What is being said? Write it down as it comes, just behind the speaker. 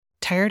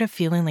Tired of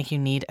feeling like you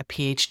need a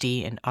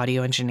PhD in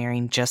audio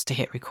engineering just to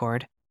hit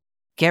record?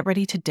 Get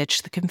ready to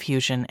ditch the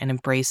confusion and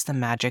embrace the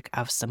magic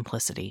of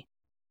simplicity.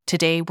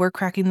 Today, we're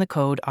cracking the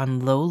code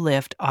on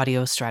low-lift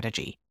audio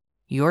strategy,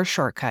 your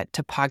shortcut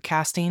to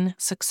podcasting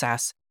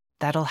success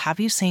that'll have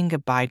you saying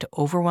goodbye to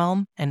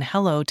overwhelm and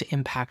hello to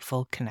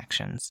impactful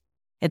connections.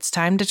 It's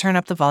time to turn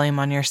up the volume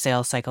on your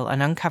sales cycle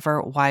and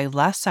uncover why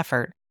less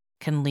effort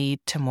can lead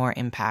to more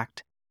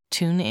impact.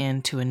 Tune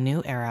in to a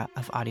new era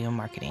of audio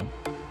marketing.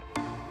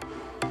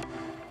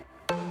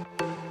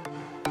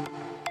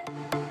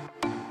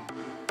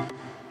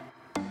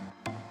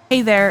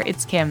 Hey there,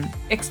 it's Kim.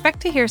 Expect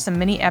to hear some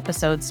mini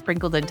episodes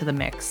sprinkled into the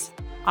mix.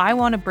 I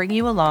want to bring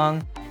you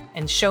along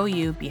and show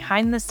you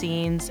behind the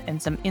scenes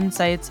and some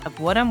insights of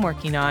what I'm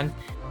working on,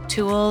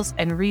 tools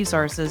and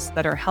resources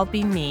that are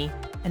helping me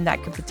and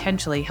that could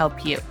potentially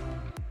help you.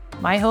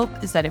 My hope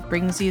is that it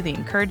brings you the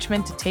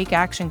encouragement to take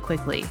action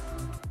quickly.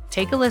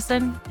 Take a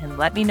listen and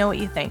let me know what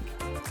you think.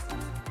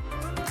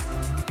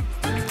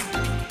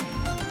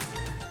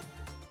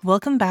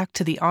 Welcome back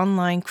to the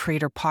Online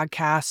Creator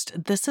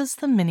Podcast. This is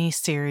the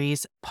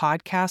mini-series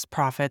Podcast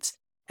Profits,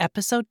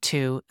 Episode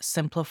 2,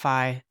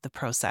 Simplify the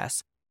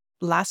Process.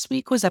 Last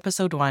week was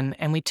Episode 1,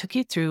 and we took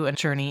you through a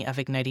journey of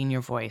igniting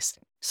your voice.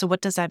 So what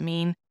does that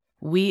mean?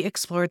 We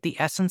explored the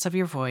essence of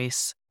your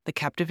voice, the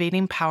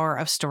captivating power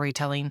of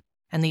storytelling,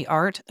 and the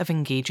art of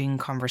engaging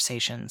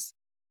conversations.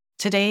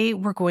 Today,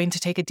 we're going to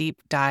take a deep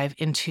dive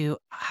into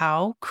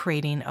how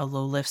creating a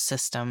low-lift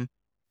system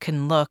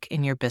can look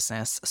in your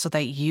business so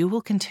that you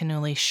will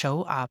continually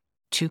show up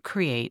to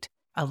create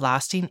a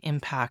lasting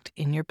impact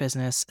in your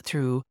business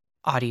through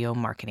audio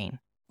marketing.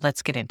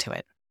 Let's get into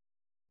it.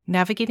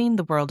 Navigating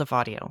the world of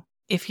audio.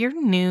 If you're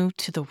new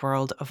to the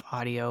world of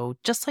audio,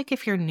 just like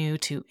if you're new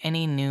to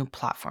any new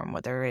platform,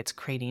 whether it's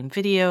creating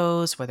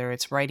videos, whether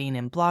it's writing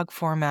in blog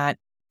format,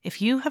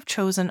 if you have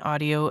chosen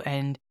audio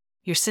and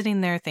you're sitting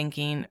there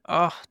thinking,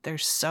 oh,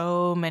 there's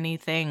so many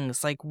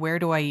things, like where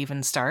do I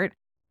even start?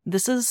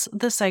 This is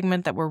the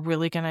segment that we're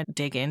really going to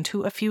dig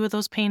into a few of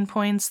those pain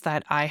points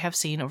that I have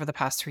seen over the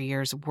past 3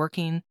 years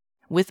working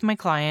with my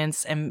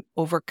clients and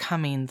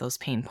overcoming those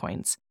pain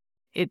points.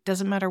 It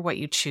doesn't matter what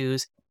you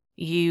choose.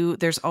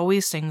 There's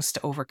always things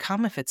to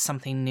overcome if it's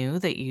something new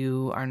that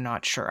you are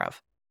not sure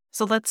of.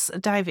 So let's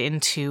dive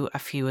into a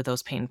few of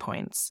those pain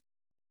points.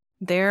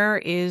 There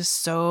is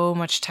so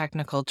much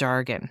technical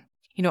jargon.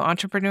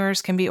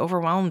 Entrepreneurs can be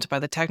overwhelmed by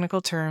the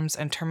technical terms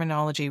and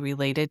terminology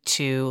related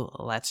to,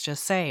 let's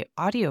just say,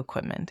 audio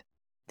equipment,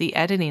 the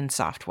editing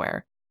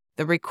software,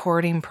 the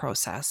recording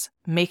process,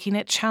 making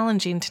it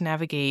challenging to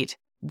navigate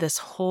this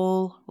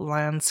whole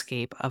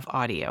landscape of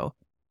audio.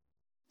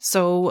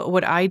 So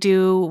what I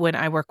do when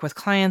I work with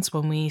clients,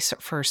 when we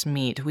first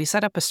meet, we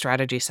set up a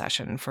strategy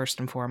session first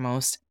and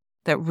foremost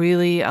that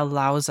really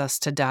allows us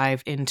to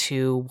dive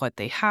into what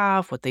they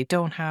have, what they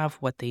don't have,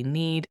 what they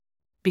need,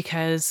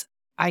 because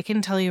I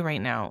can tell you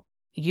right now,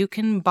 you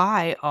can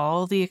buy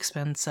all the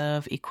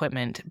expensive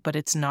equipment, but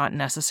it's not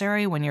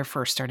necessary when you're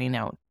first starting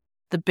out.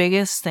 The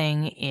biggest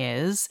thing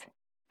is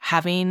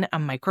having a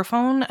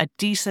microphone, a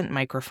decent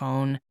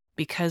microphone,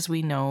 because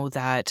we know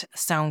that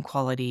sound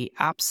quality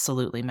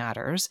absolutely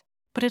matters,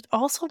 but it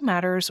also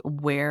matters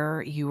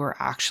where you are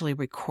actually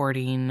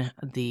recording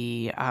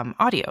the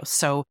audio.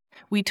 So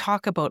we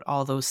talk about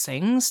all those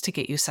things to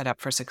get you set up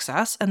for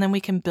success, and then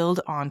we can build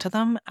onto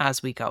them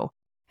as we go.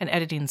 And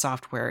editing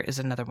software is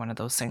another one of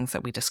those things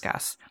that we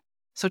discuss.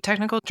 So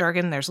technical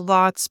jargon, there's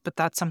lots, but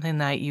that's something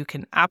that you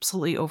can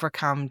absolutely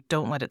overcome.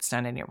 Don't let it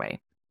stand in your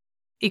way.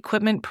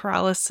 Equipment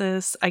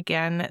paralysis.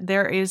 Again,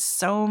 there is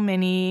so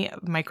many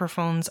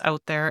microphones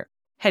out there,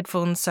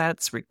 headphone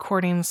sets,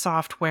 recording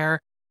software.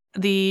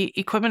 The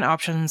equipment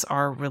options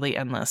are really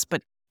endless,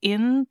 but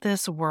in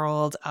this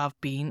world of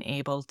being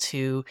able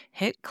to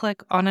hit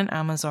click on an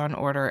Amazon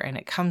order and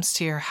it comes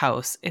to your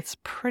house, it's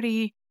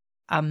pretty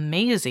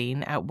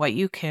amazing at what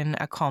you can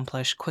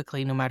accomplish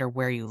quickly no matter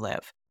where you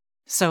live.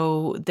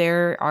 So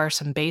there are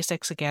some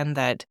basics again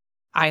that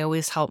I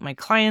always help my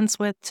clients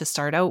with to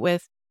start out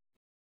with.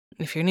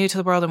 If you're new to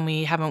the world and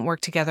we haven't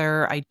worked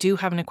together, I do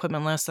have an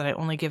equipment list that I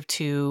only give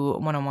to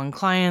one-on-one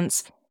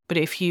clients. But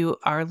if you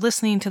are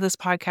listening to this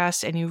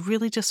podcast and you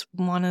really just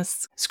want to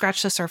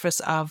scratch the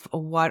surface of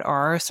what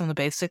are some of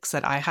the basics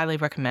that I highly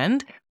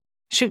recommend,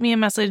 shoot me a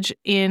message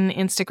in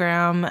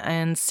Instagram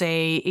and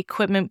say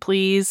equipment,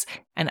 please,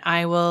 and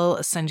I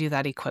will send you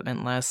that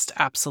equipment list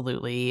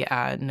absolutely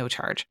no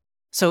charge.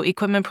 So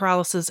equipment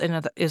paralysis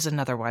is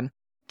another one.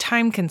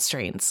 Time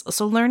constraints.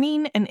 So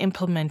learning and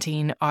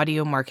implementing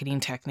audio marketing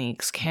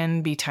techniques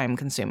can be time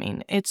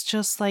consuming. It's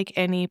just like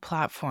any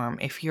platform.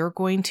 If you're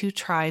going to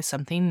try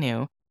something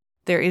new,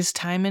 there is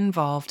time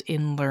involved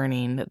in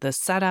learning the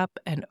setup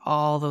and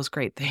all those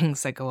great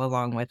things that go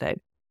along with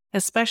it,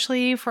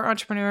 especially for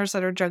entrepreneurs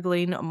that are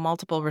juggling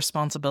multiple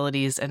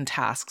responsibilities and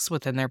tasks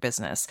within their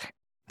business.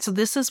 So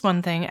this is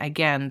one thing,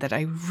 again, that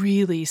I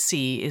really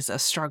see is a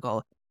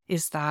struggle,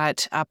 is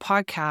that a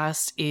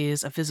podcast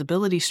is a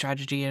visibility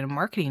strategy and a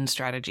marketing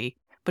strategy,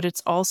 but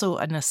it's also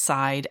an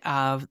aside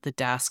of the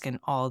desk and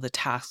all the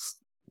tasks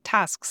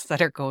tasks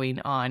that are going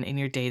on in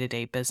your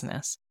day-to-day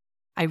business.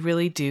 I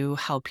really do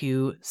help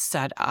you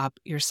set up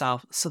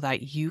yourself so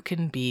that you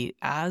can be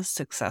as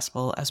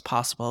successful as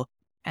possible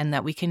and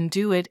that we can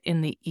do it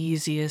in the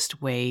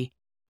easiest way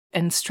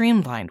and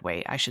streamlined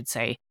way, I should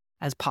say,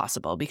 as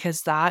possible,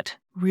 because that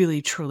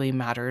really truly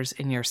matters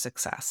in your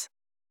success.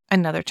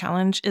 Another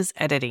challenge is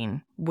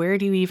editing. Where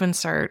do you even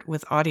start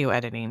with audio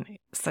editing,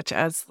 such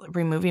as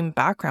removing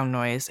background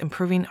noise,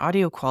 improving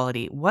audio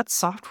quality? What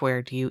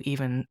software do you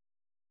even,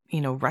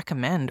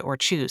 recommend or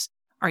choose?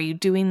 Are you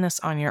doing this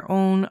on your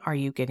own? Are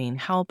you getting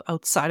help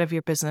outside of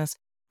your business?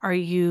 Are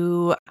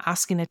you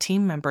asking a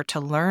team member to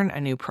learn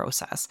a new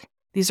process?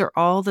 These are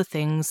all the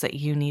things that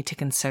you need to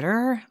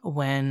consider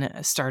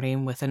when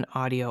starting with an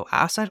audio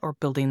asset or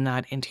building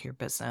that into your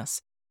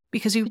business,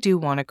 because you do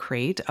want to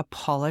create a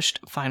polished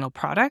final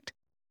product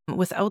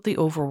without the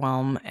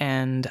overwhelm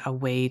and a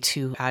way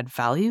to add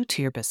value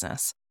to your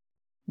business.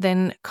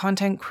 Then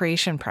content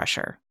creation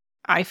pressure.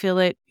 I feel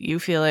it, you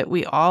feel it,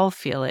 we all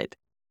feel it.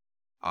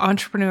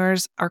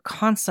 Entrepreneurs are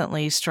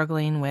constantly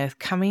struggling with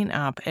coming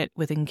up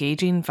with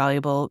engaging,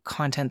 valuable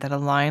content that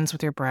aligns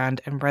with your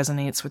brand and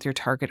resonates with your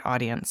target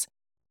audience.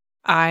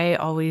 I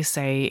always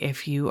say,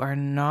 if you are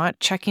not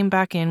checking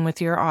back in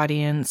with your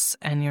audience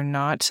and you're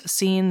not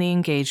seeing the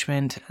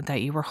engagement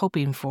that you were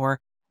hoping for,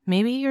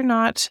 maybe you're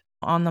not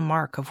on the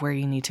mark of where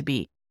you need to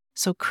be.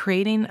 So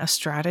creating a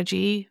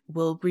strategy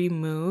will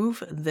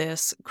remove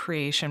this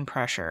creation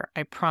pressure.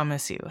 I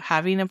promise you,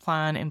 having a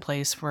plan in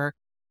place for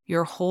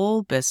your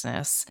whole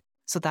business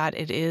so that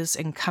it is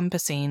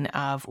encompassing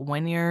of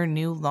when your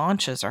new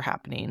launches are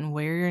happening,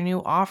 where your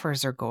new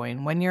offers are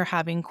going, when you're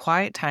having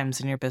quiet times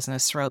in your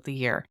business throughout the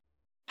year.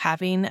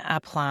 Having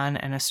a plan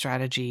and a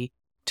strategy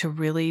to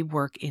really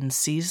work in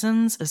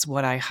seasons is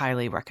what I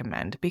highly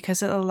recommend,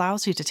 because it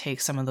allows you to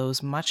take some of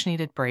those much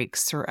needed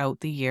breaks throughout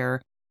the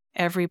year.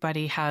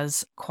 Everybody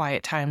has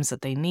quiet times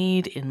that they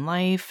need in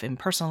life, in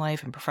personal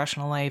life, in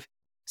professional life.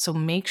 So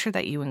make sure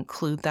that you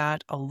include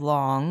that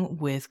along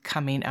with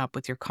coming up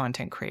with your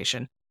content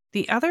creation.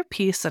 The other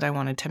piece that I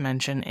wanted to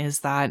mention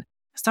is that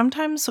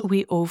sometimes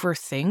we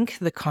overthink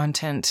the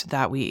content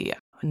that we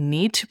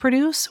need to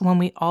produce when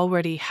we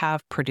already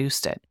have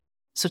produced it.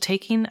 So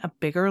taking a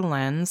bigger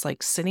lens,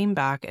 like sitting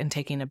back and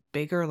taking a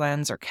bigger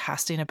lens or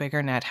casting a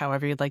bigger net,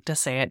 however you'd like to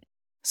say it,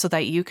 so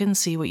that you can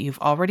see what you've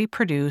already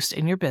produced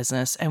in your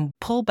business and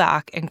pull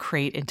back and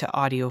create into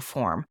audio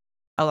form.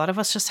 A lot of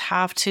us just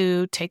have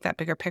to take that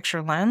bigger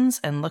picture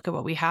lens and look at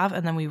what we have,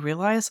 and then we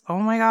realize, oh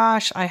my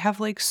gosh, I have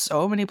like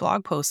so many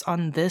blog posts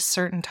on this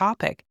certain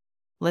topic.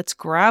 Let's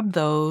grab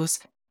those,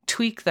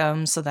 tweak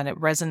them so that it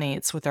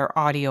resonates with our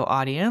audio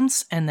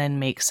audience, and then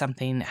make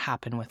something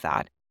happen with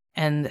that.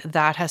 And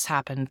that has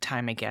happened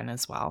time again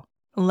as well.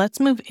 Let's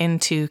move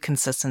into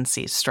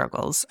consistency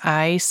struggles.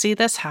 I see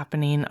this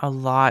happening a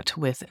lot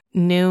with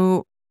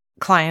new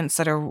clients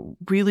that are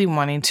really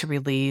wanting to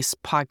release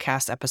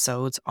podcast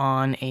episodes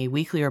on a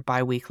weekly or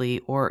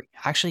bi-weekly, or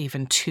actually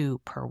even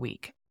 2 per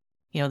week.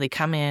 They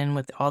come in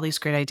with all these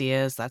great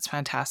ideas. That's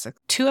fantastic.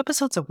 2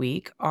 episodes a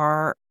week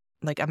are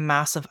like a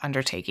massive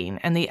undertaking.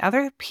 And the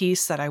other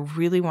piece that I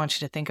really want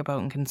you to think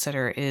about and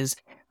consider is,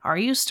 are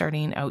you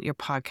starting out your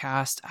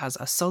podcast as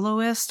a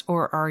soloist,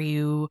 or are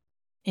you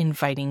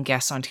inviting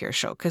guests onto your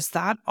show? Because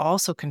that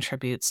also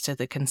contributes to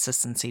the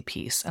consistency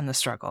piece and the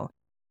struggle.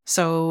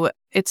 So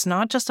it's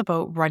not just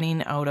about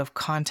running out of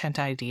content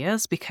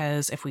ideas,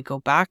 because if we go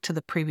back to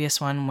the previous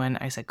one, when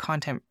I said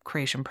content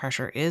creation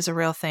pressure is a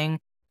real thing,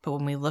 but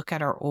when we look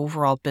at our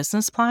overall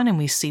business plan and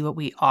we see what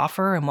we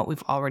offer and what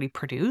we've already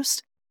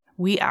produced,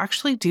 we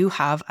actually do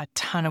have a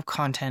ton of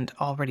content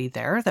already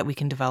there that we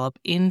can develop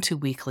into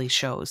weekly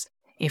shows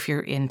if you're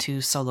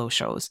into solo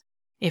shows.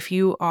 If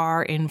you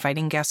are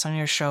inviting guests on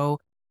your show,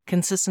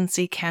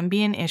 consistency can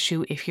be an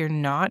issue if you're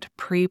not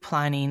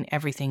pre-planning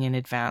everything in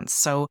advance.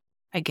 So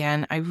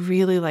again, I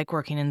really like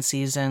working in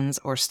seasons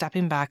or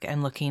stepping back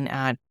and looking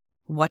at,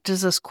 what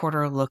does this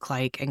quarter look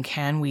like, and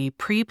can we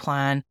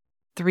pre-plan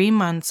 3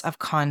 months of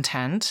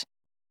content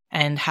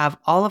and have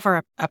all of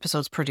our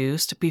episodes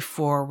produced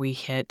before we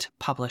hit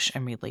publish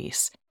and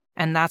release.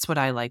 And that's what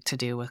I like to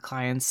do with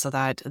clients, so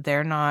that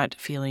they're not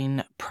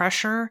feeling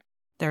pressure.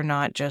 They're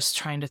not just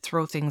trying to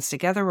throw things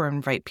together or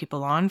invite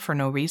people on for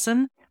no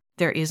reason.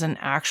 There is an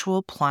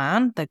actual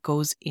plan that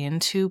goes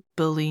into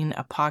building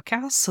a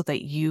podcast so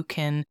that you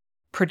can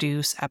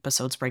produce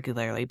episodes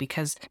regularly,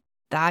 because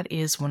that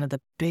is one of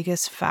the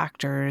biggest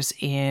factors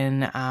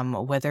in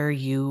whether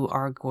you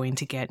are going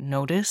to get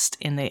noticed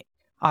in the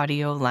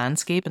audio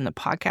landscape and the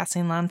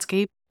podcasting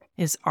landscape,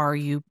 is, are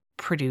you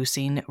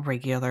producing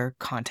regular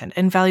content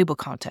and valuable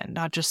content,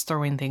 not just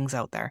throwing things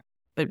out there,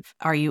 but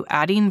are you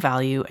adding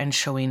value and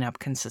showing up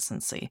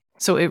consistently?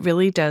 So it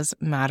really does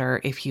matter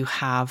if you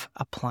have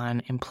a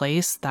plan in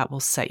place that will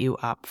set you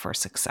up for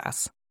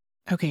success.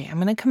 Okay,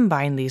 I'm going to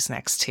combine these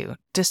next 2,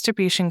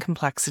 distribution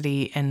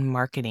complexity and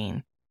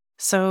marketing.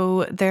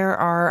 So there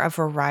are a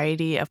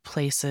variety of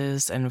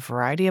places and a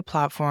variety of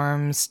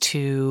platforms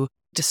to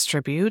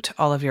distribute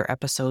all of your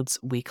episodes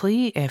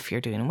weekly, if you're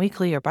doing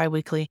weekly or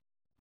bi-weekly.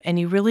 and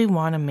you really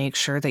want to make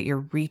sure that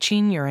you're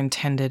reaching your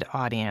intended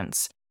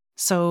audience.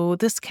 So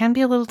this can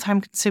be a little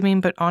time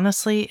consuming, but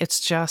honestly, it's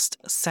just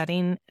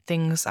setting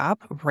things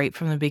up right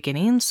from the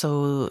beginning.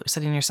 So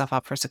setting yourself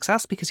up for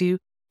success, because you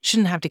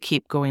shouldn't have to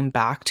keep going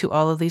back to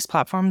all of these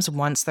platforms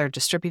once they're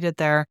distributed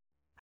there.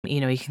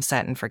 You can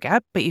set and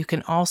forget, but you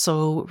can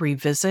also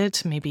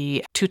revisit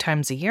maybe 2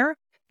 times a year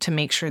to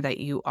make sure that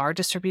you are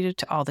distributed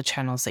to all the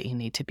channels that you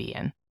need to be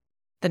in.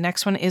 The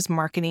next one is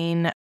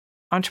marketing.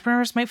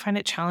 Entrepreneurs might find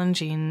it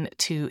challenging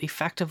to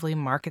effectively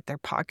market their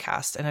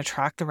podcast and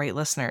attract the right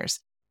listeners.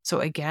 So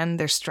again,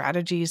 there's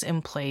strategies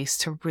in place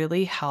to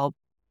really help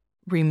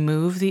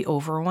remove the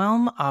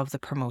overwhelm of the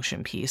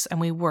promotion piece,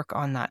 and we work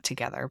on that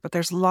together. But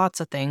there's lots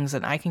of things,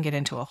 and I can get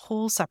into a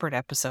whole separate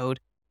episode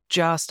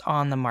just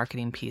on the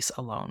marketing piece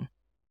alone.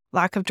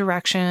 Lack of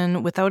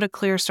direction. Without a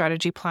clear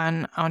strategy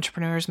plan,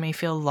 entrepreneurs may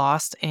feel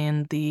lost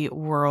in the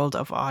world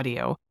of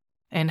audio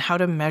and how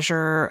to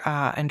measure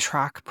and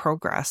track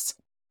progress.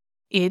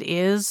 It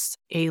is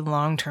a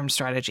long-term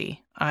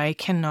strategy. I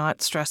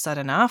cannot stress that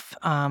enough.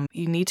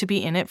 You need to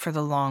be in it for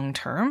the long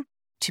term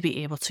to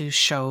be able to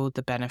show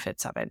the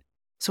benefits of it.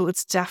 So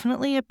it's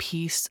definitely a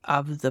piece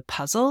of the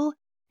puzzle.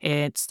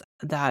 It's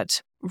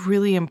that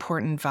really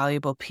important,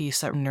 valuable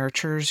piece that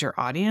nurtures your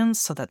audience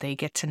so that they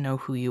get to know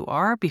who you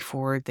are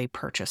before they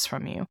purchase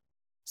from you.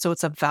 So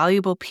it's a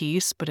valuable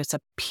piece, but it's a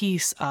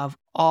piece of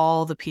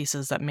all the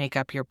pieces that make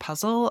up your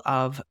puzzle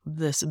of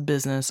this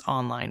business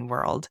online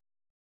world.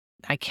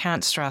 I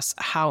can't stress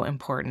how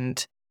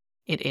important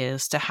it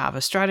is to have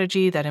a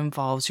strategy that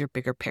involves your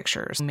bigger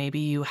pictures. Maybe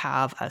you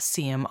have a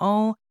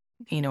CMO,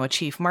 a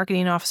chief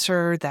marketing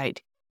officer that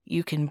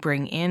you can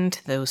bring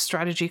into those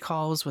strategy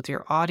calls with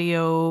your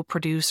audio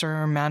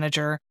producer,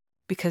 manager,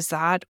 because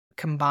that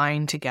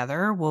combined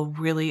together will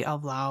really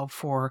allow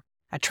for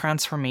a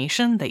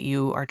transformation that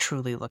you are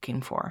truly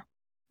looking for.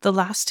 The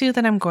last 2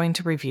 that I'm going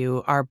to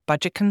review are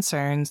budget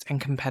concerns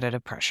and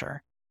competitive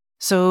pressure.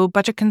 So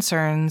budget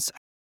concerns,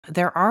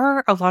 there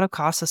are a lot of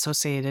costs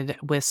associated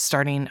with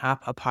starting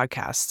up a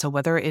podcast. So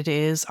whether it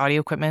is audio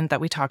equipment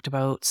that we talked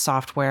about,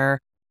 software,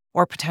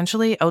 or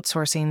potentially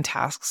outsourcing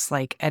tasks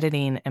like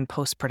editing and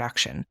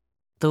post-production,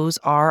 those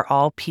are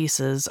all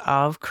pieces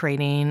of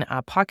creating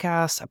a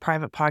podcast, a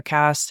private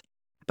podcast,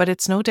 but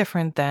it's no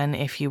different than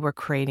if you were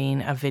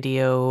creating on a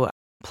video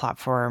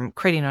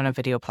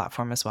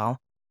platform as well.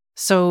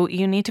 So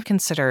you need to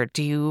consider,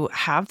 do you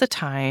have the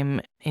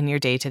time in your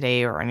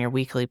day-to-day or on your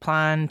weekly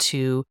plan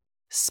to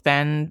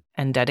spend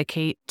and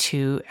dedicate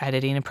to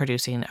editing and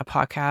producing a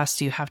podcast?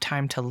 Do you have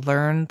time to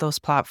learn those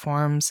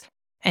platforms?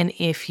 And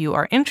if you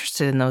are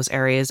interested in those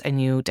areas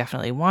and you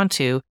definitely want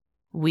to,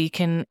 we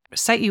can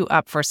set you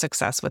up for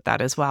success with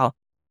that as well.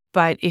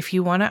 But if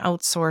you want to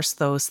outsource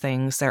those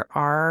things, there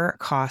are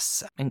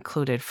costs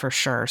included for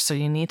sure. So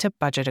you need to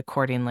budget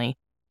accordingly.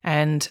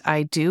 And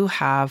I do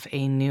have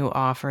a new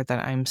offer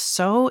that I'm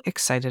so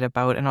excited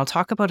about, and I'll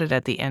talk about it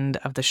at the end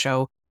of the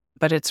show.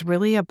 But it's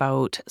really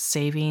about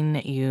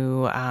saving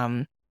you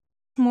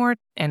more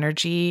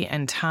energy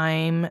and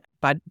time,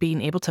 but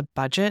being able to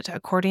budget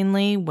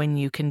accordingly when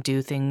you can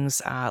do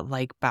things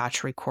like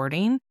batch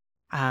recording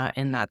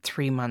in that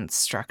 3-month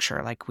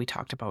structure like we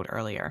talked about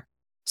earlier.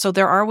 So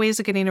there are ways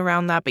of getting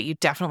around that, but you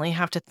definitely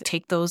have to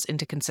take those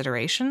into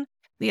consideration.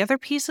 The other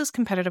piece is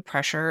competitive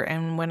pressure.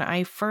 And when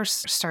I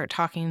first start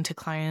talking to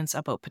clients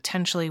about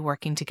potentially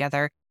working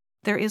together,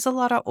 there is a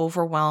lot of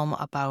overwhelm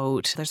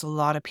there's a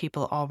lot of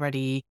people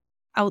already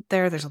out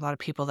there. There's a lot of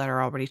people that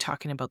are already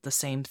talking about the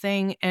same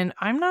thing. And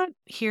I'm not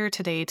here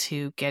today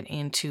to get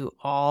into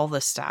all the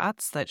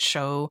stats that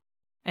show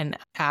and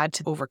add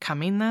to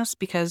overcoming this,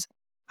 because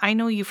I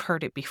know you've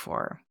heard it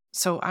before.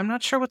 So I'm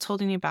not sure what's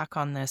holding you back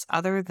on this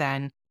other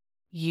than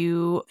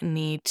you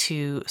need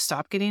to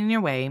stop getting in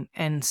your way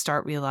and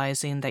start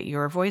realizing that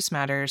your voice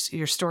matters,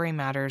 your story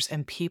matters,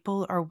 and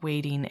people are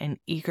waiting and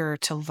eager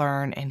to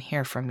learn and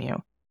hear from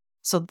you.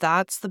 So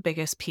that's the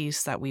biggest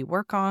piece that we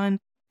work on.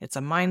 It's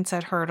a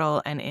mindset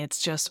hurdle, and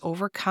it's just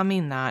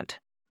overcoming that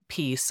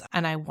piece.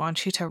 And I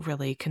want you to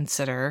really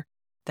consider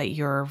that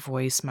your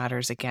voice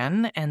matters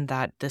again, and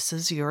that this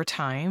is your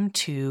time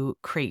to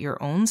create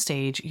your own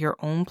stage, your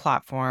own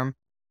platform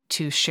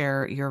to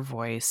share your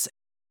voice.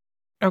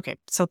 Okay,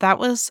 so that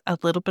was a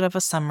little bit of a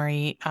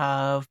summary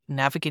of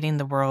navigating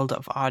the world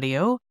of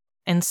audio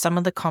and some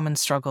of the common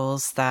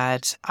struggles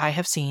that I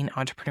have seen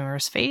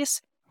entrepreneurs face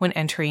when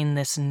entering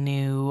this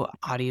new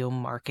audio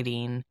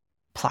marketing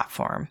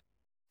platform.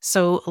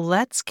 So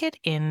let's get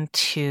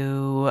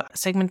into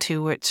segment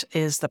 2, which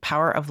is the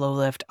power of low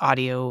lift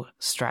audio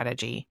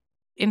strategy.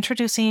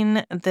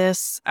 Introducing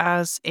this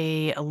as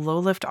a low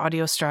lift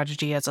audio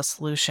strategy as a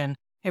solution,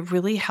 it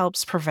really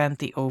helps prevent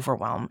the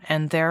overwhelm.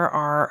 And there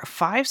are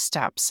 5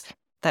 steps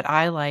that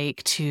I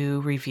like to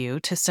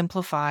review to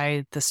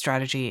simplify the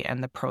strategy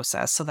and the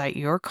process so that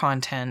your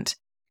content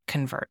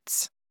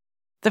converts.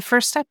 The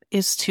first step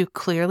is to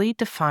clearly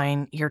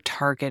define your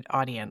target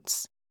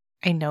audience.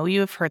 I know you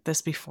have heard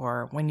this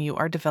before. When you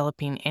are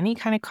developing any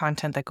kind of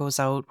content that goes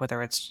out,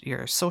 whether it's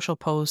your social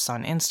posts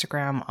on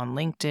Instagram, on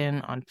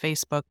LinkedIn, on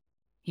Facebook,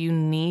 You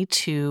need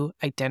to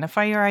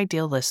identify your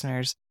ideal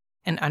listeners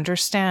and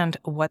understand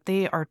what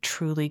they are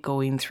truly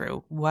going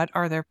through. What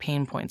are their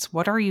pain points?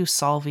 What are you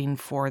solving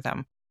for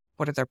them?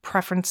 What are their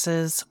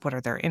preferences? What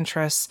are their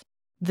interests?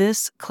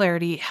 This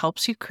clarity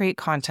helps you create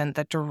content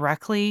that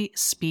directly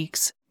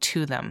speaks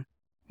to them,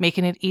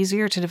 making it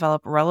easier to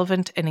develop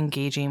relevant and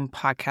engaging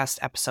podcast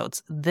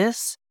episodes.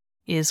 This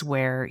is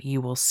where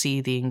you will see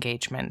the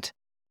engagement.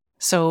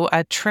 So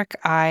a trick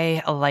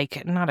I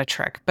like, not a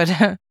trick,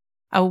 but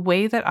a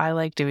way that I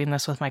like doing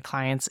this with my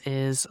clients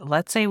is,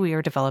 let's say we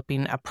are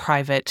developing a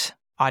private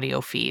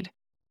audio feed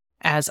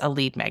as a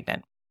lead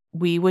magnet.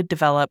 We would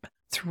develop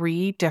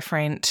 3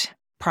 different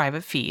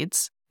private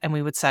feeds, and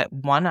we would set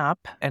one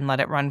up and let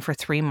it run for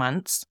 3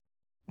 months.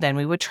 Then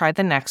we would try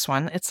the next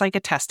one. It's like a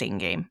testing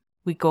game.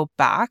 We go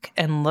back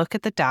and look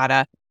at the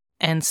data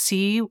and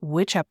see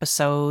which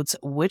episodes,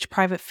 which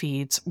private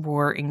feeds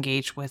were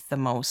engaged with the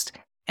most.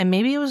 And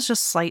maybe it was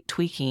just slight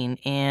tweaking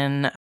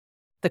in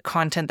the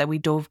content that we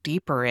dove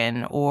deeper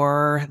in,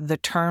 or the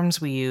terms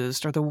we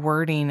used, or the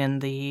wording in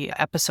the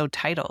episode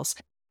titles.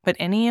 But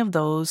any of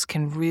those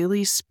can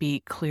really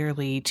speak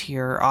clearly to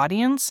your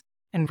audience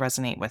and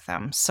resonate with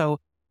them. So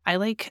I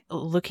like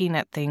looking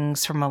at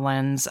things from a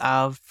lens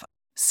of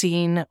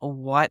seeing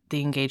what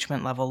the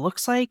engagement level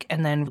looks like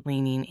and then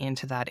leaning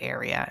into that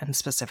area and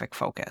specific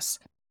focus.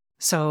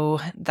 So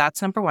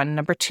that's number 1.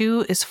 Number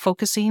 2 is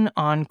focusing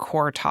on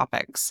core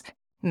topics.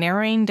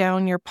 Narrowing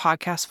down your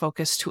podcast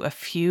focus to a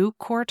few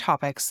core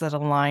topics that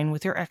align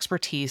with your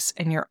expertise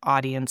and your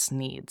audience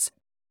needs.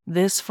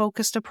 This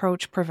focused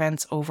approach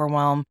prevents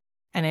overwhelm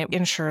and it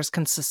ensures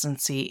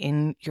consistency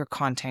in your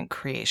content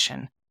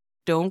creation.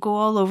 Don't go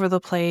all over the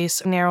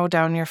place. Narrow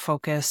down your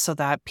focus so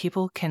that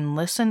people can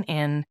listen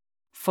in,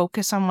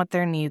 focus on what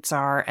their needs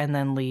are, and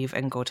then leave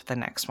and go to the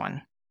next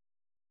one.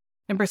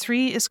 Number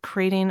 3 is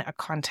creating a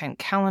content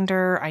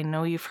calendar. I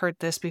know you've heard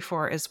this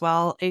before as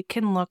well. It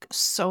can look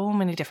so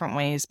many different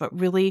ways, but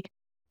really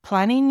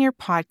planning your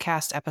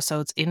podcast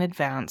episodes in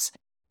advance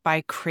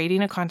by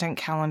creating a content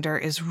calendar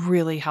is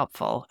really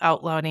helpful.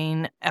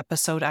 Outlining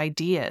episode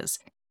ideas,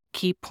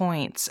 key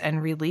points,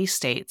 and release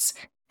dates,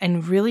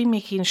 and really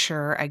making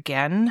sure,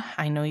 again,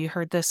 I know you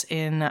heard this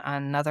in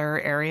another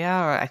area,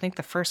 or I think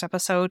the first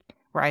episode,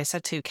 where I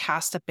said to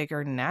cast a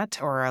bigger net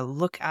or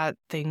look at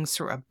things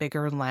through a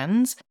bigger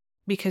lens,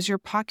 because your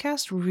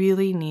podcast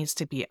really needs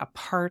to be a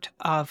part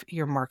of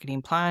your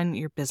marketing plan,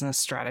 your business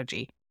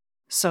strategy.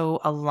 So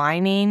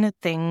aligning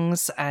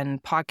things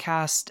and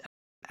podcast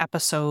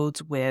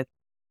episodes with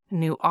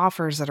new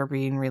offers that are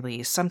being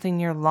released, something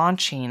you're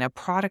launching, a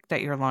product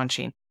that you're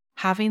launching,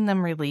 having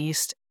them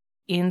released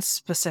in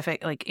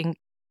specific, what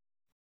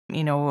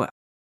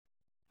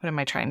am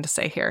I trying to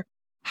say here?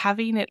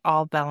 Having it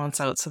all balance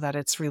out so that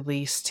it's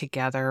released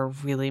together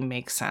really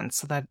makes sense,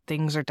 so that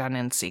things are done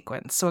in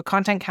sequence. So a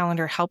content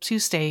calendar helps you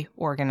stay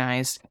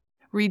organized,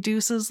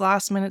 reduces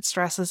last-minute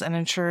stresses, and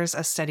ensures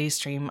a steady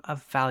stream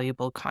of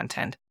valuable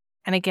content.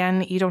 And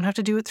again, you don't have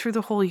to do it through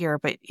the whole year,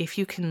 but if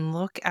you can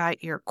look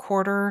at your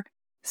quarter,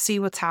 see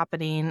what's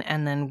happening,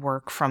 and then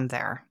work from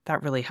there,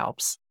 that really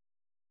helps.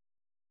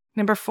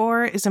 Number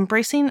 4 is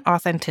embracing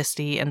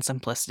authenticity and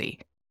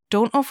simplicity.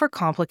 Don't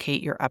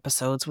overcomplicate your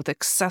episodes with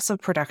excessive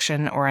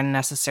production or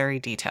unnecessary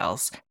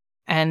details.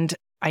 And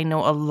I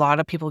know a lot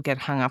of people get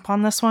hung up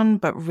on this one,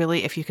 but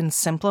really, if you can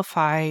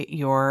simplify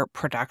your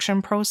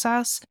production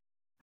process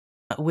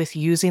with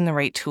using the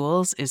right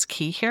tools is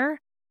key here.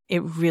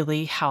 It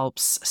really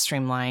helps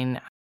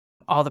streamline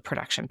all the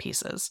production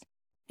pieces.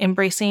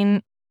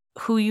 Embracing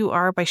who you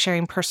are by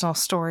sharing personal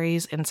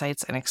stories,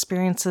 insights, and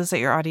experiences that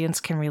your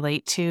audience can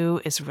relate to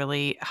is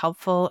really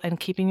helpful, and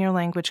keeping your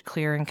language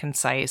clear and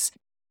concise.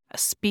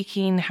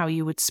 Speaking how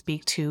you would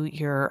speak to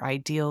your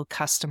ideal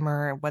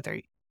customer,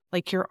 whether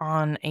like you're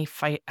on a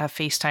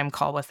FaceTime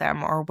call with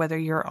them, or whether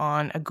you're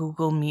on a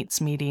Google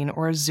Meets meeting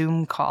or a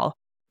Zoom call.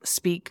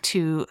 Speak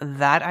to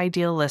that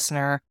ideal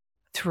listener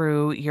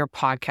through your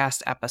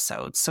podcast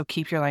episodes. So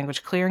keep your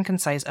language clear and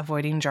concise,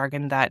 avoiding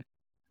jargon that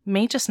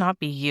may just not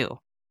be you.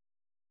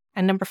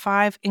 And number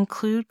 5,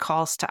 include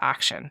calls to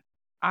action.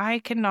 I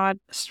cannot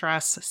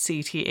stress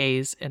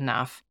CTAs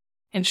enough.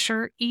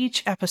 Ensure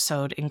each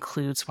episode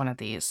includes one of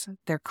these.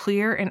 They're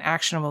clear and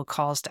actionable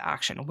calls to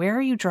action. Where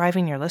are you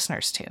driving your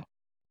listeners to?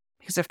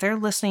 Because if they're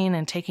listening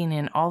and taking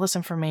in all this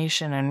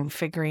information and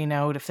figuring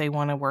out if they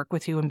want to work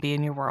with you and be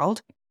in your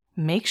world,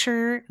 make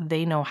sure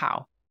they know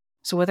how.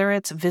 So whether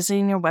it's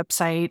visiting your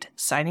website,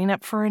 signing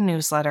up for a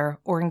newsletter,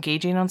 or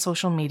engaging on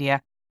social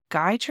media,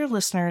 guide your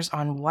listeners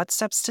on what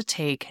steps to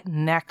take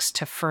next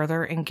to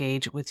further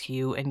engage with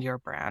you and your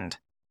brand.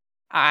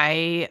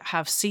 I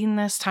have seen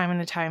this time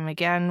and time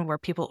again where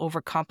people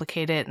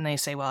overcomplicate it and they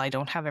say, well, I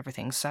don't have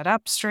everything set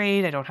up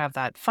straight. I don't have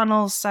that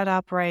funnel set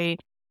up right.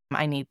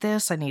 I need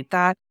this, I need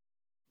that.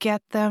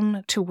 Get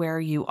them to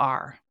where you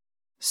are.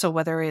 So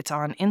whether it's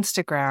on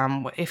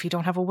Instagram, if you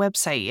don't have a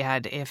website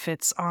yet, if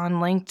it's on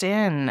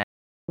LinkedIn,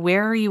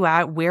 where are you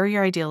at? Where are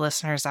your ideal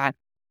listeners at?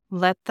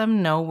 Let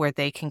them know where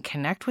they can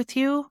connect with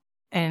you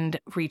and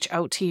reach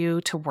out to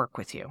you to work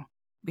with you.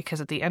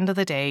 Because at the end of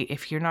the day,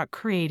 if you're not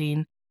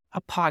creating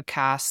a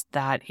podcast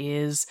that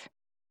is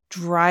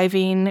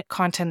driving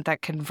content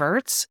that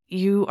converts,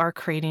 you are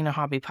creating a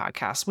hobby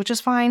podcast, which is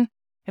fine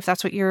if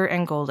that's what your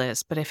end goal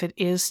is. But if it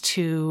is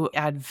to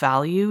add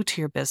value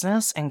to your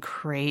business and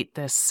create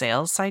this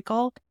sales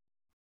cycle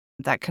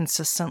that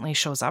consistently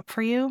shows up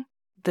for you,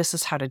 this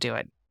is how to do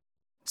it.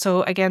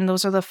 So again,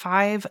 those are the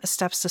 5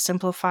 steps to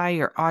simplify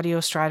your audio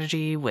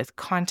strategy with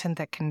content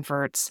that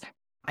converts.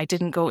 I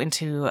didn't go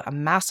into a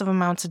massive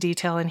amounts of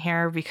detail in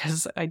here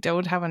because I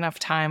don't have enough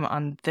time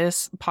on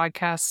this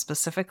podcast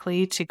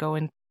specifically to go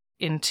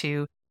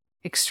into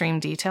extreme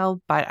detail,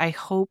 but I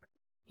hope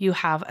you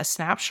have a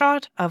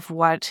snapshot of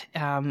what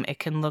it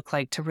can look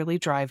like to really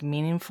drive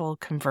meaningful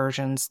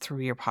conversions through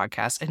your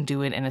podcast and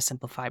do it in a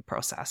simplified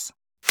process.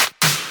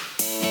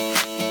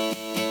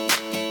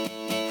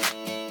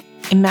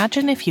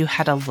 Imagine if you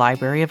had a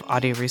library of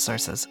audio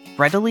resources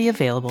readily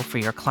available for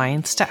your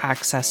clients to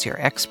access your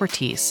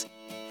expertise,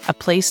 a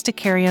place to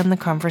carry on the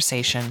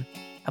conversation,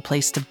 a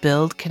place to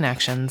build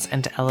connections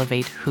and to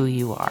elevate who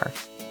you are.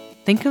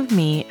 Think of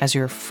me as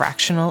your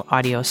fractional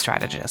audio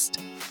strategist.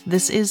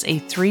 This is a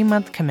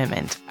 3-month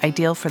commitment,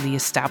 ideal for the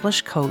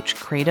established coach,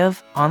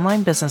 creative,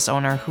 online business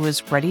owner who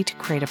is ready to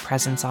create a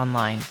presence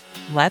online.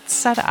 Let's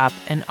set up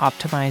and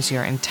optimize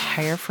your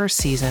entire first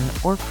season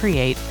or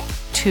create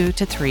 2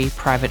 to 3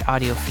 private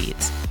audio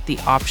feeds. The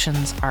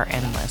options are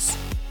endless.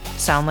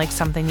 Sound like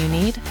something you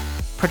need?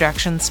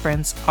 Production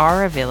sprints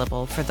are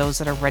available for those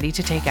that are ready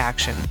to take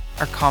action,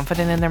 are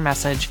confident in their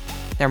message,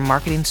 their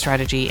marketing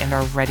strategy, and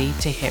are ready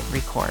to hit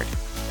record.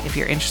 If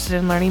you're interested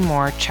in learning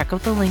more, check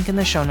out the link in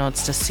the show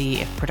notes to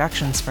see if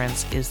Production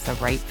Sprints is the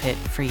right fit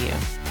for you.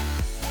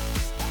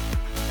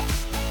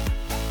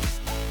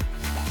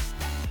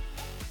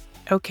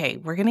 Okay,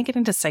 we're going to get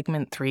into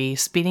segment 3,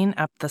 speeding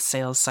up the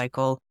sales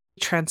cycle,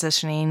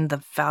 transitioning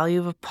the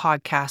value of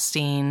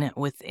podcasting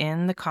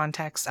within the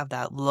context of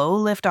that low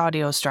lift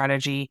audio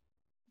strategy,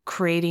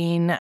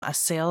 creating a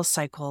sales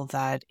cycle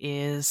that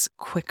is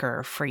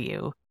quicker for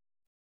you.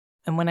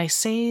 And when I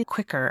say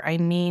quicker, I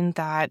mean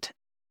that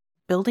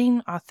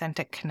building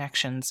authentic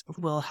connections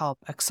will help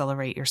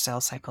accelerate your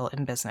sales cycle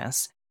in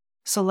business.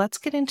 So let's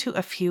get into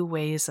a few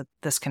ways that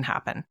this can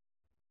happen.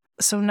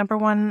 So number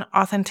 1,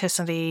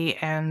 authenticity,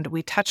 and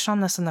we touched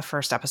on this in the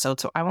first episode,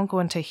 so I won't go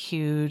into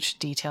huge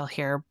detail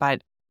here,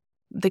 but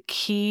the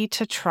key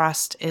to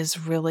trust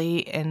is really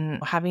in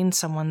having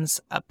someone's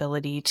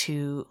ability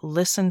to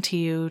listen to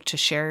you, to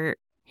share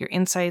your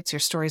insights, your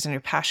stories, and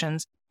your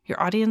passions.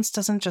 Your audience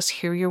doesn't just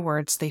hear your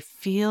words, they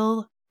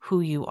feel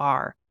who you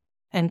are.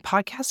 And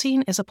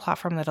podcasting is a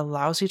platform that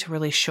allows you to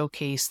really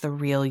showcase the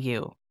real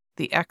you,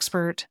 the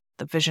expert,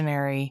 the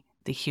visionary,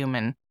 the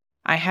human.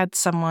 I had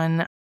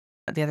someone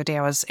the other day,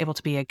 I was able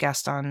to be a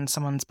guest on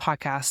someone's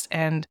podcast,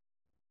 and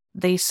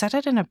they said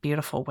it in a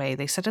beautiful way.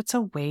 They said it's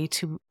a way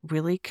to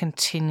really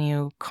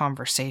continue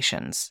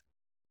conversations,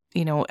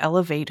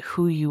 elevate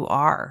who you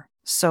are.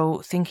 So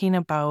thinking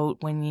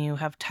about when you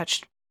have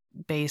touched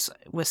base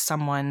with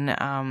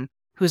someone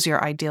who's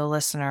your ideal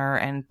listener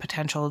and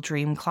potential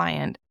dream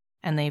client,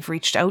 and they've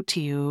reached out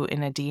to you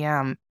in a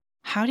DM,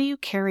 how do you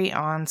carry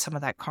on some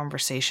of that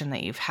conversation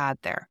that you've had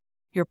there?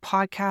 Your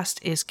podcast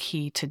is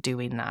key to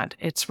doing that.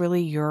 It's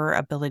really your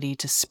ability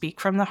to speak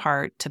from the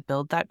heart, to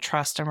build that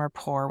trust and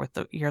rapport with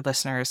your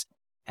listeners,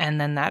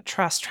 and then that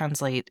trust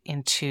translate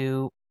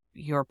into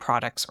your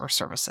products or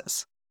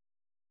services.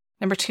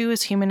 Number 2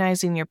 is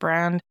humanizing your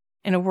brand.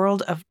 In a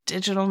world of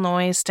digital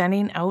noise,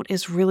 standing out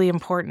is really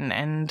important,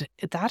 and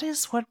that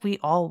is what we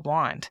all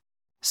want.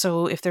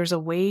 So if there's a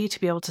way to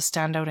be able to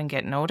stand out and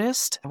get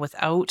noticed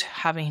without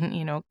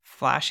having,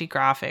 flashy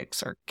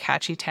graphics or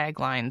catchy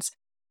taglines,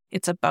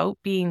 it's about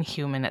being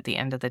human at the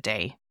end of the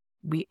day.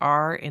 We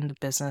are in the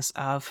business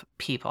of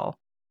people.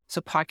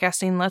 So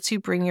podcasting lets you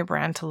bring your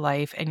brand to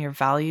life and your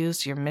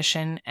values, your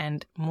mission,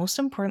 and most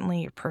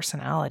importantly, your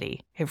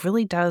personality. It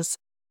really does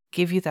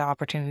give you the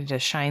opportunity to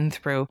shine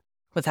through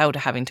without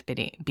having to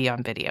be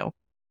on video.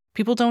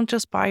 People don't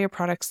just buy your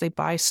products, they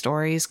buy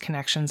stories,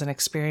 connections, and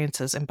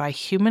experiences. And by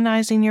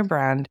humanizing your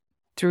brand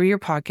through your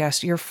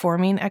podcast, you're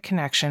forming a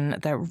connection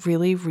that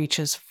really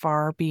reaches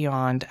far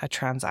beyond a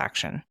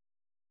transaction.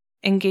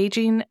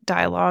 Engaging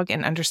dialogue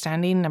and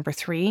understanding, number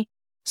 3.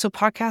 So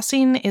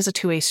podcasting is a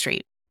 2-way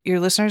street.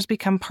 Your listeners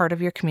become part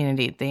of your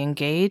community. They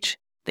engage,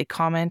 they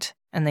comment,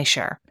 and they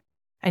share.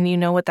 And you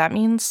know what that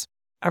means?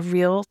 A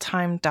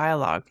real-time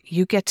dialogue.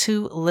 You get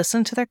to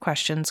listen to their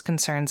questions,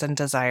 concerns, and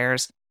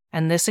desires.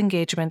 And this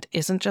engagement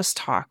isn't just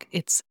talk,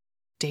 it's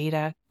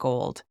data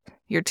gold.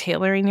 You're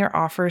tailoring your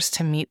offers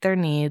to meet their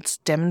needs,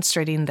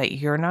 demonstrating that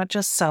you're not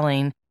just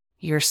selling,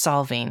 you're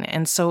solving.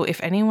 And so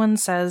if anyone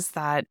says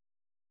that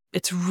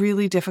it's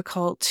really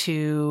difficult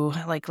to,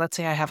 let's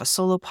say I have a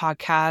solo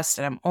podcast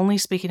and I'm only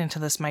speaking into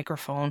this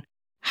microphone,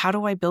 how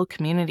do I build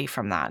community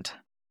from that?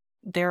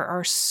 There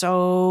are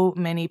so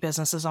many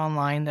businesses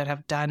online that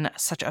have done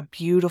such a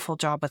beautiful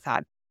job with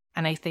that.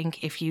 And I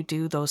think if you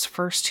do those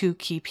first 2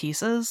 key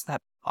pieces,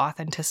 that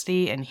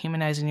authenticity and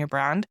humanizing your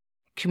brand,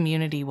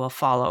 community will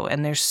follow.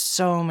 And there's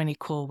so many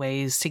cool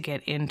ways to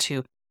get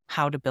into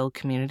how to build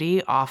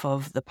community off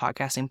of the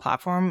podcasting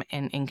platform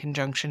and in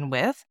conjunction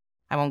with.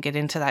 I won't get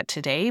into that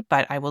today,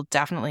 but I will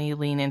definitely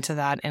lean into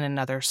that in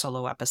another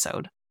solo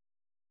episode.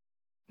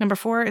 Number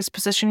 4 is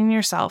positioning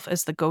yourself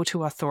as the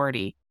go-to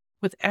authority.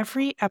 With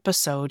every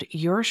episode,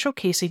 you're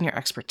showcasing your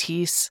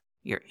expertise,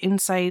 your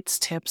insights,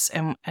 tips,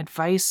 and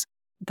advice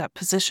that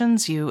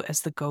positions you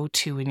as the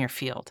go-to in your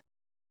field.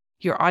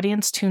 Your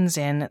audience tunes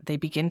in, they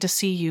begin to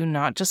see you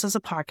not just as a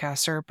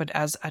podcaster, but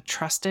as a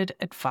trusted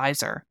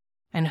advisor.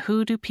 And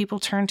who do people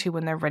turn to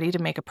when they're ready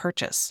to make a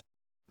purchase?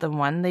 The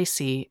one they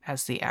see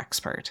as the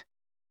expert.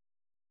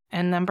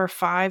 And number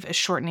 5 is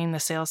shortening the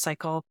sales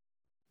cycle.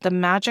 The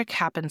magic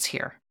happens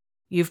here.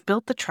 You've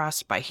built the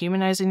trust by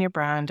humanizing your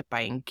brand,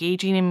 by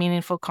engaging in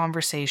meaningful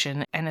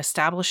conversation, and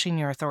establishing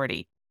your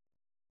authority.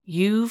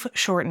 You've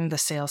shortened the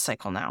sales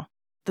cycle now.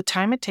 The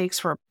time it takes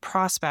for a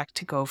prospect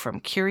to go from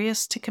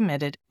curious to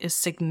committed is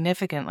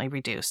significantly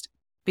reduced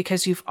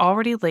because you've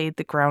already laid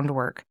the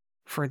groundwork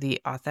for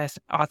the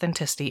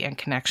authenticity and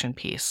connection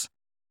piece.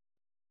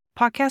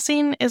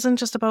 Podcasting isn't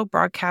just about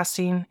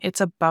broadcasting,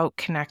 it's about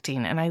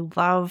connecting. And I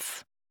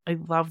love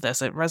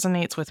this. It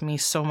resonates with me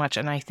so much,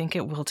 and I think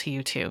it will to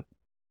you too.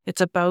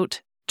 It's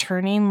about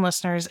turning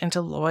listeners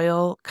into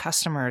loyal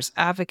customers,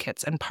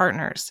 advocates, and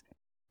partners.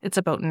 It's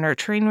about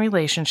nurturing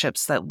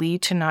relationships that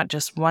lead to not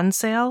just one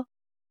sale,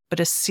 but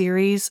a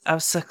series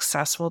of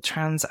successful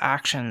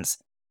transactions.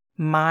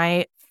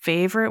 My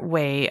favorite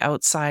way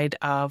outside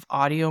of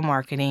audio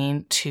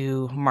marketing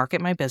to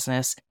market my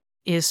business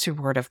is through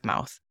word of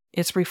mouth.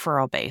 It's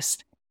referral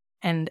based.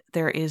 And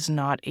there is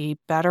not a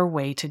better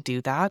way to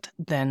do that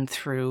than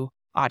through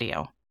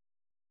audio.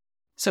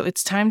 So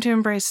it's time to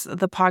embrace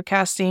the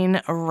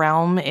podcasting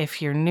realm.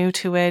 If you're new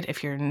to it,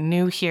 if you're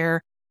new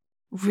here,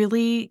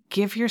 really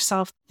give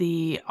yourself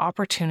the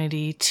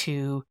opportunity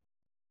to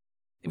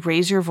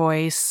raise your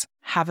voice,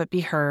 have it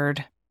be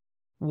heard,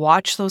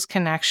 watch those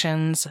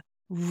connections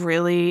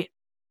really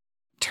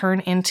turn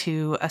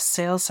into a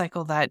sales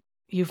cycle that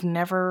you've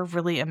never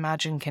really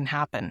imagined can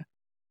happen.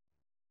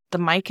 The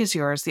mic is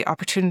yours. The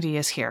opportunity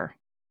is here.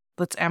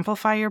 Let's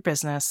amplify your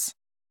business.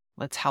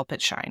 Let's help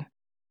it shine.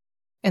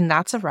 And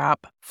that's a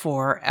wrap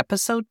for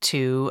episode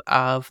 2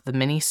 of the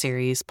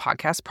mini-series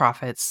Podcast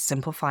Profits,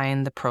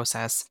 Simplifying the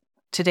Process.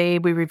 Today,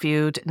 we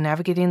reviewed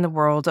navigating the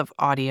world of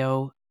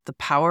audio, the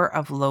power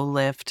of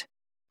low-lift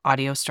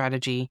audio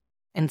strategy,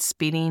 and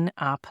speeding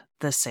up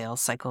the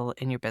sales cycle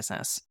in your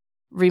business.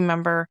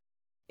 Remember,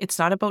 it's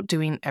not about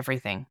doing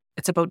everything.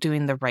 It's about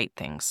doing the right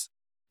things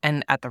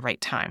and at the right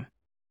time.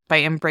 By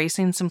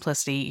embracing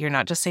simplicity, you're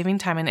not just saving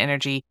time and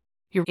energy,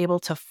 you're able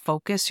to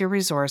focus your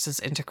resources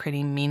into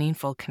creating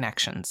meaningful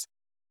connections.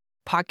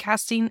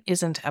 Podcasting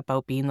isn't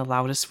about being the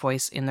loudest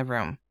voice in the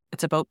room.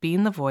 It's about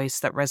being the voice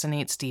that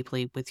resonates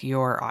deeply with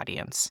your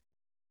audience.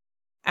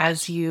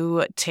 As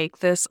you take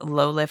this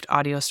low-lift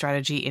audio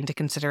strategy into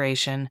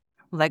consideration,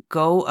 let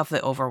go of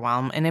the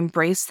overwhelm and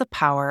embrace the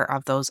power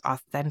of those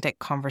authentic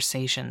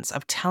conversations,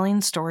 of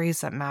telling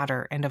stories that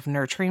matter, and of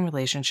nurturing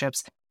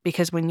relationships.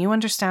 Because when you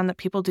understand that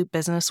people do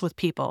business with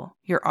people,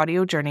 your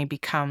audio journey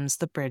becomes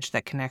the bridge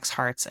that connects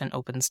hearts and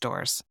opens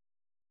doors.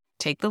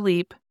 Take the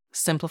leap,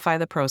 simplify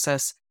the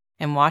process,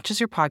 and watch as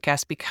your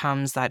podcast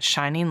becomes that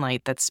shining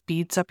light that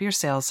speeds up your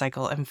sales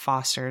cycle and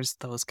fosters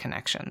those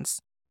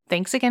connections.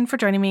 Thanks again for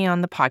joining me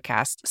on the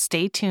podcast.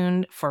 Stay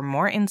tuned for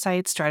more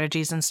insights,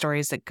 strategies, and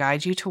stories that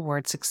guide you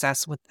towards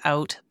success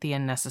without the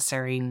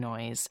unnecessary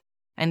noise.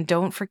 And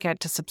don't forget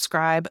to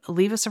subscribe,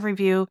 leave us a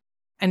review,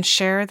 and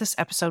share this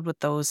episode with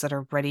those that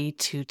are ready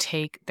to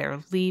take their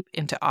leap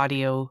into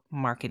audio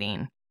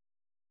marketing.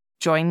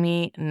 Join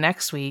me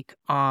next week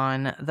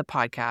on the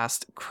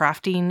podcast,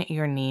 Crafting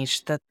Your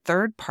Niche, the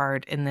third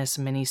part in this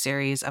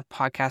mini-series of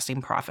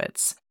Podcasting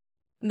Profits.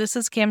 This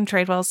is Kim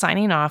Tradewell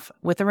signing off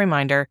with a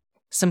reminder,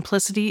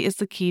 simplicity is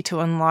the key to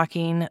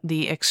unlocking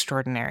the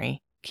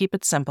extraordinary. Keep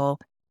it simple,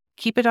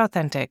 keep it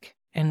authentic,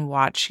 and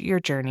watch your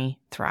journey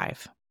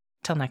thrive.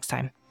 Till next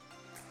time.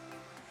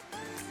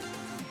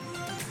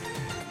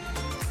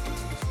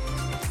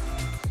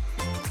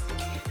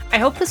 I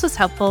hope this was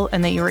helpful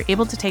and that you were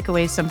able to take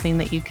away something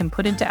that you can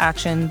put into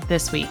action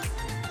this week.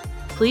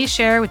 Please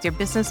share with your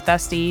business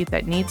bestie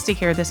that needs to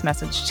hear this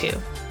message too.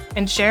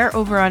 And share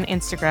over on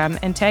Instagram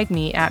and tag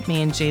me at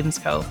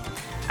 @meandjamesco.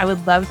 I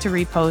would love to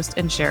repost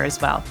and share as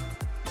well.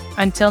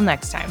 Until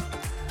next time.